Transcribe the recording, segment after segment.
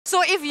So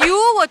if you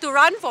were to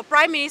run for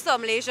Prime Minister of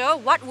Malaysia,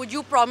 what would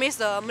you promise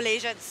the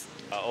Malaysians?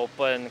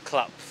 Open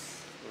clubs,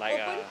 like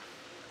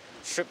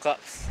strip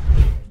clubs.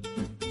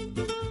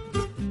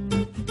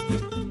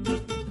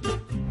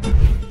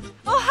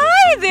 Oh,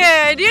 hi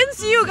there! I didn't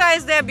see you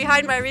guys there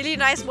behind my really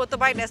nice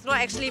motorbike that's not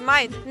actually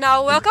mine.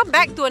 Now, welcome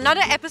back to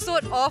another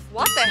episode of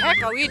What the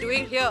Heck Are We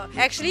Doing Here?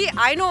 Actually,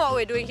 I know what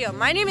we're doing here.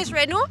 My name is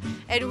Renu,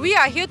 and we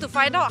are here to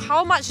find out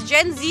how much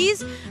Gen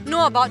Zs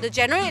know about the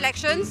general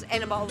elections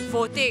and about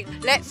voting.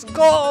 Let's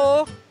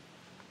go!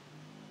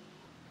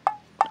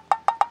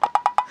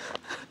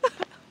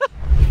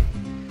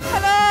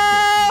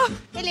 Hello!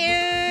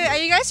 Hello! Are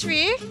you guys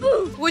free?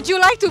 Would you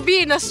like to be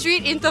in a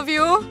street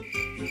interview?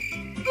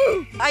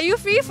 Are you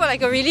free for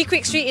like a really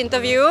quick street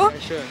interview? Yeah,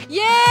 sure.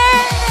 Yay!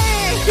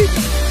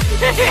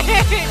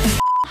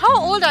 How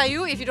old are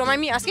you, if you don't mind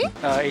me asking?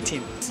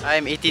 18.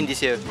 I'm 18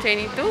 this year.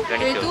 22?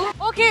 22?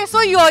 Okay, so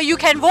you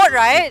can vote,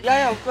 right?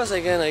 Yeah, of course I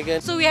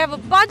can. So we have a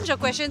bunch of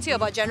questions here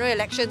about general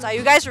elections. Are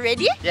you guys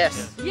ready?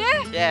 Yes.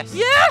 Yeah? Yes.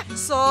 Yeah!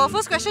 So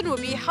first question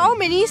would be, how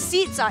many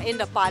seats are in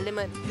the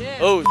parliament? Yeah.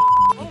 Oh,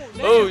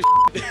 oh,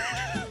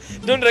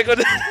 don't record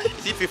that.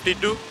 Is it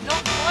 52? No,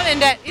 more than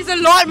that. It's a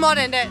lot more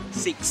than that.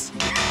 6.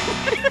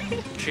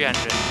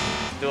 300.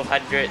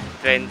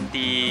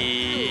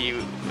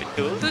 222.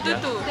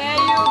 222. There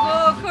you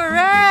go,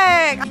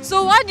 correct.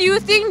 So what do you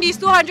think these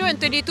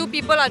 222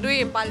 people are doing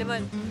in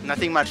parliament?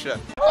 Nothing much lah.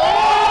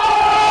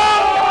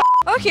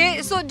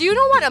 Okay, so do you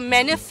know what a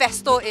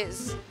manifesto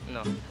is?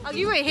 No. I'll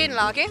give you a hint,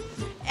 okay?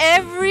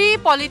 Every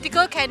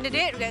political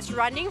candidate that's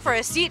running for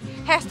a seat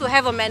has to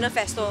have a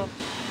manifesto.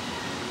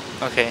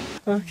 Okay.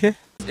 Okay.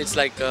 It's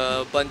like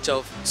a bunch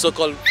of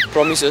so-called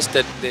promises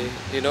that they,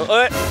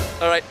 alright.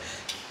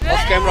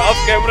 Off camera.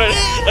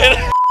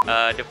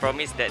 The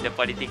promise that the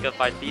political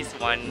parties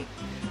want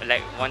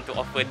to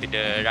offer to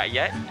the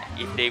rakyat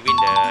if they win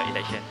the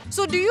election.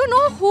 So do you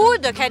know who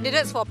the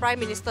candidates for Prime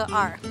Minister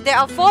are? There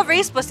are 4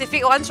 very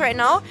specific ones right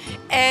now,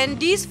 and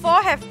these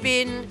 4 have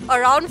been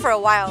around for a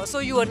while, so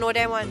you will know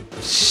them one.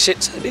 Shit,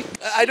 Sadiq.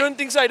 I don't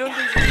think so.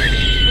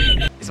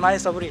 Ismail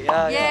Sabri.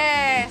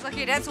 Yes,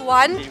 okay, that's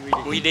one.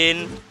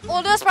 Muhyiddin.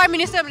 Oldest Prime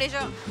Minister of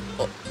Malaysia.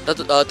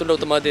 Tun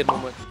Dr. Mahathir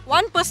Mohamad.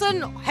 One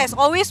person has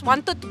always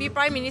wanted to be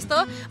Prime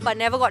Minister but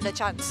never got the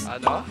chance.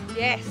 No?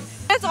 Yes.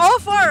 That's all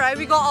 4, right?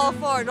 We got all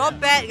 4.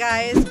 Not bad,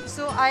 guys.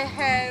 So I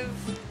have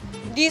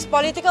these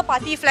political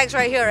party flags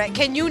right here, right?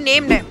 Can you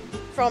name them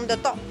from the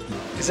top?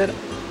 Is it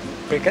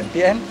Brigade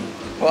PN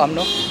or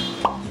UMNO?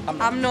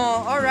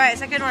 UMNO. Alright,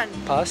 second one.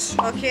 Pass.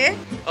 Okay.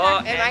 Oh,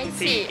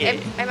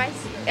 MCA.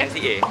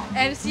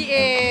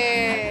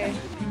 MCA.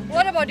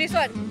 What about this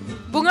one?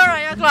 Bunga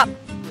Raya Club.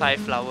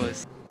 5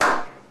 flowers.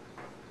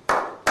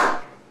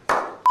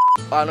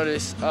 No,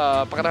 this.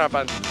 Pakatan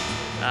Harapan.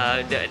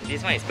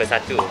 This one is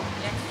Bersatu.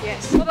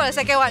 Yes. What about the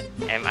second one?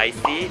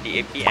 MIC,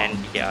 DAP and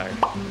PKR.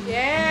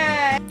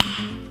 Yeah.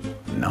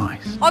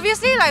 Nice.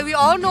 Obviously, like we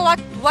all know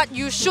what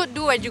you should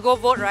do when you go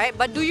vote, right?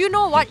 But do you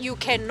know what you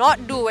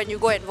cannot do when you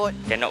go and vote?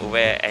 Cannot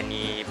wear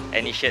any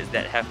shirts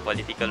that have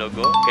political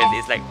logo because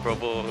it's like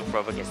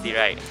provocacy,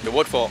 right? To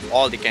vote for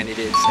all the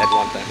candidates at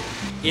one time.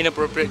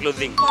 Inappropriate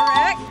clothing.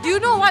 Correct. Do you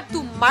know what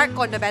to mark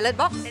on the ballot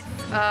box?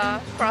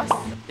 Cross.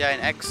 Yeah, an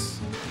X.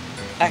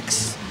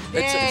 X.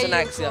 It's an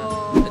There X, you yeah.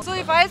 go. So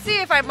if I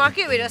mark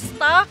it with a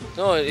star,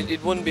 No,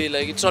 it won't be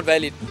like, it's not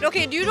valid.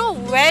 okay, do you know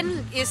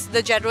when is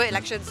the general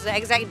elections, the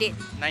exact date?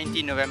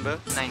 19 November.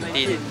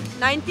 19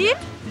 19?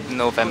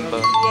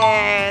 November.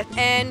 Yes.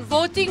 And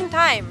voting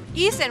time,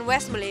 East and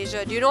West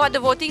Malaysia. Do you know what the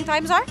voting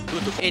times are?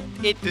 8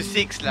 to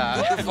 6 lah.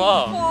 2 to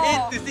 4.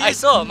 8 to 6. I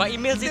saw, my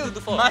email said 2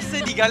 to 4.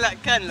 Masa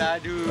digalakkan lah,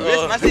 dude.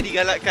 Masa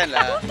digalakkan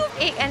lah.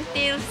 8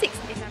 until 6.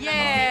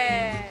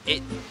 Yeah.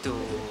 8 to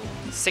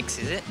 6,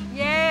 is it?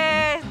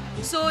 Yes.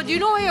 So do you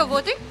know where you're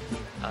voting?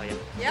 Oh yeah.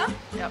 Yeah?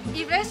 Yep.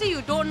 If let's say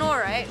you don't know,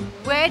 right,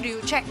 where do you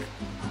check?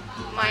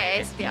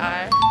 My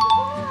SPR.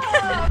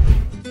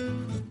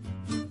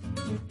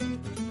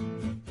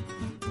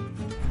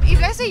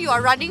 If let's say you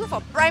are running for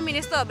Prime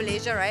Minister of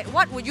Malaysia, right,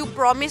 what would you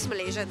promise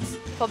Malaysians?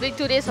 Probably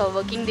 2 days of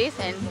working days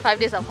and 5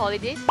 days of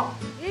holidays.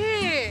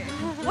 Hey,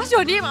 what's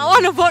your name? I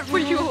want to vote for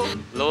you.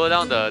 Lower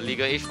down the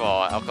legal age for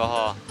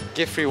alcohol.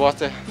 Get free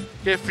water.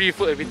 Get free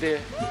food every day.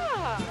 Yeah.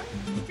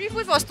 Free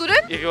food for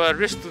students? If you're a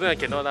rich student, I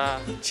cannot lah.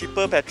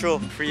 Cheaper petrol.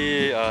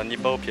 Free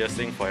nipple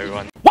piercing for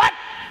everyone. What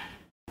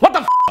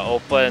the f?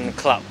 Open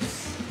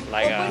clubs,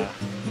 like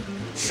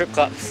strip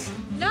clubs.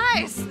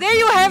 Nice. There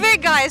you have it,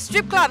 guys.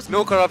 Strip clubs.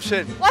 No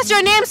corruption. What's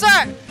your name,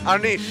 sir?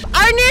 Arnish.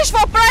 Arnish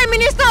for Prime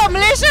Minister of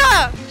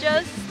Malaysia.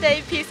 Just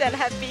stay peace and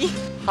happy.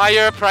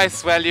 Higher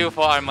price value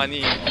for our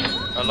money.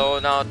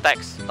 Hello, now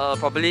tax.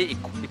 Probably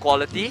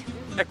equality.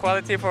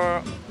 Equality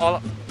for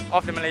all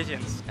of the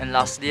Malaysians. And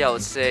lastly, I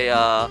would say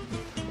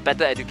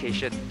better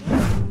education.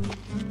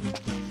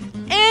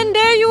 And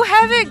there you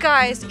have it,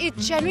 guys. It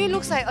generally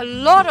looks like a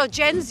lot of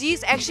Gen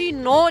Zs actually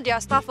know their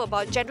stuff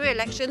about general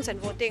elections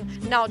and voting.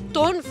 Now,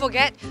 don't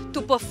forget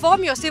to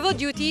perform your civil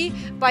duty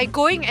by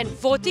going and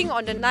voting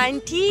on the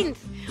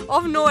 19th.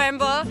 of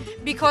November,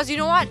 because you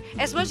know what?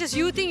 As much as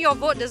you think your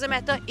vote doesn't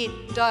matter, it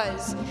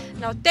does.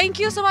 Now, thank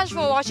you so much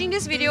for watching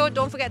this video.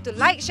 Don't forget to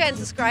like, share and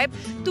subscribe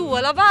to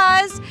World of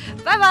Us.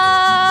 Bye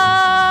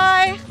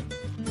bye!